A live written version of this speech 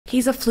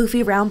He's a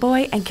floofy round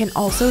boy and can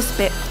also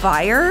spit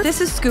fire?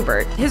 This is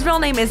Scoobert. His real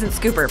name isn't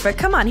Scoobert, but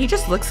come on, he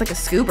just looks like a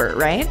Scoobert,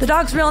 right? The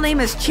dog's real name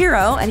is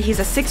Chiro, and he's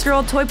a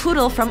 6-year-old toy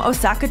poodle from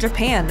Osaka,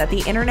 Japan that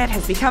the internet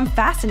has become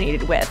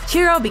fascinated with.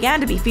 Chiro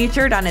began to be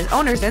featured on his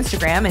owner's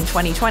Instagram in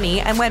 2020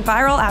 and went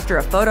viral after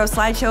a photo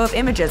slideshow of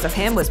images of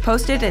him was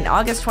posted in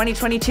August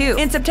 2022.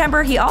 In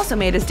September, he also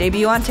made his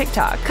debut on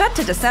TikTok. Cut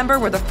to December,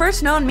 where the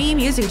first known meme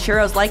using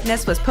Chiro's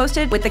likeness was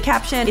posted with the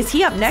caption, "Is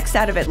he up next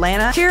out of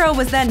Atlanta?" Chiro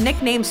was then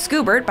nicknamed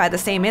Scoobert by the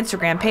same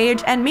Instagram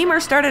page, and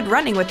memers started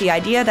running with the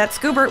idea that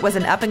Scoobert was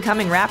an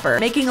up-and-coming rapper,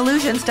 making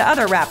allusions to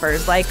other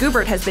rappers like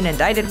Scoobert has been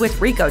indicted with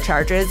RICO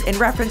charges in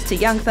reference to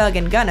Young Thug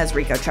and Gunna's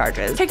RICO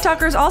charges.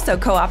 TikTokers also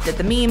co-opted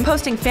the meme,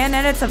 posting fan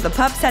edits of the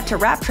pup set to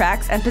rap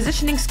tracks and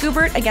positioning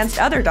Scoobert against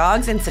other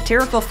dogs in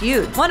satirical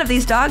feuds, one of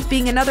these dogs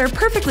being another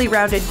perfectly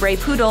rounded gray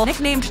poodle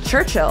nicknamed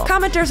Churchill.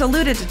 Commenters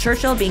alluded to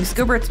Churchill being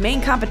Scoobert's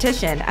main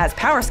competition as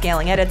power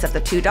scaling edits of the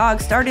two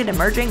dogs started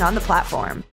emerging on the platform.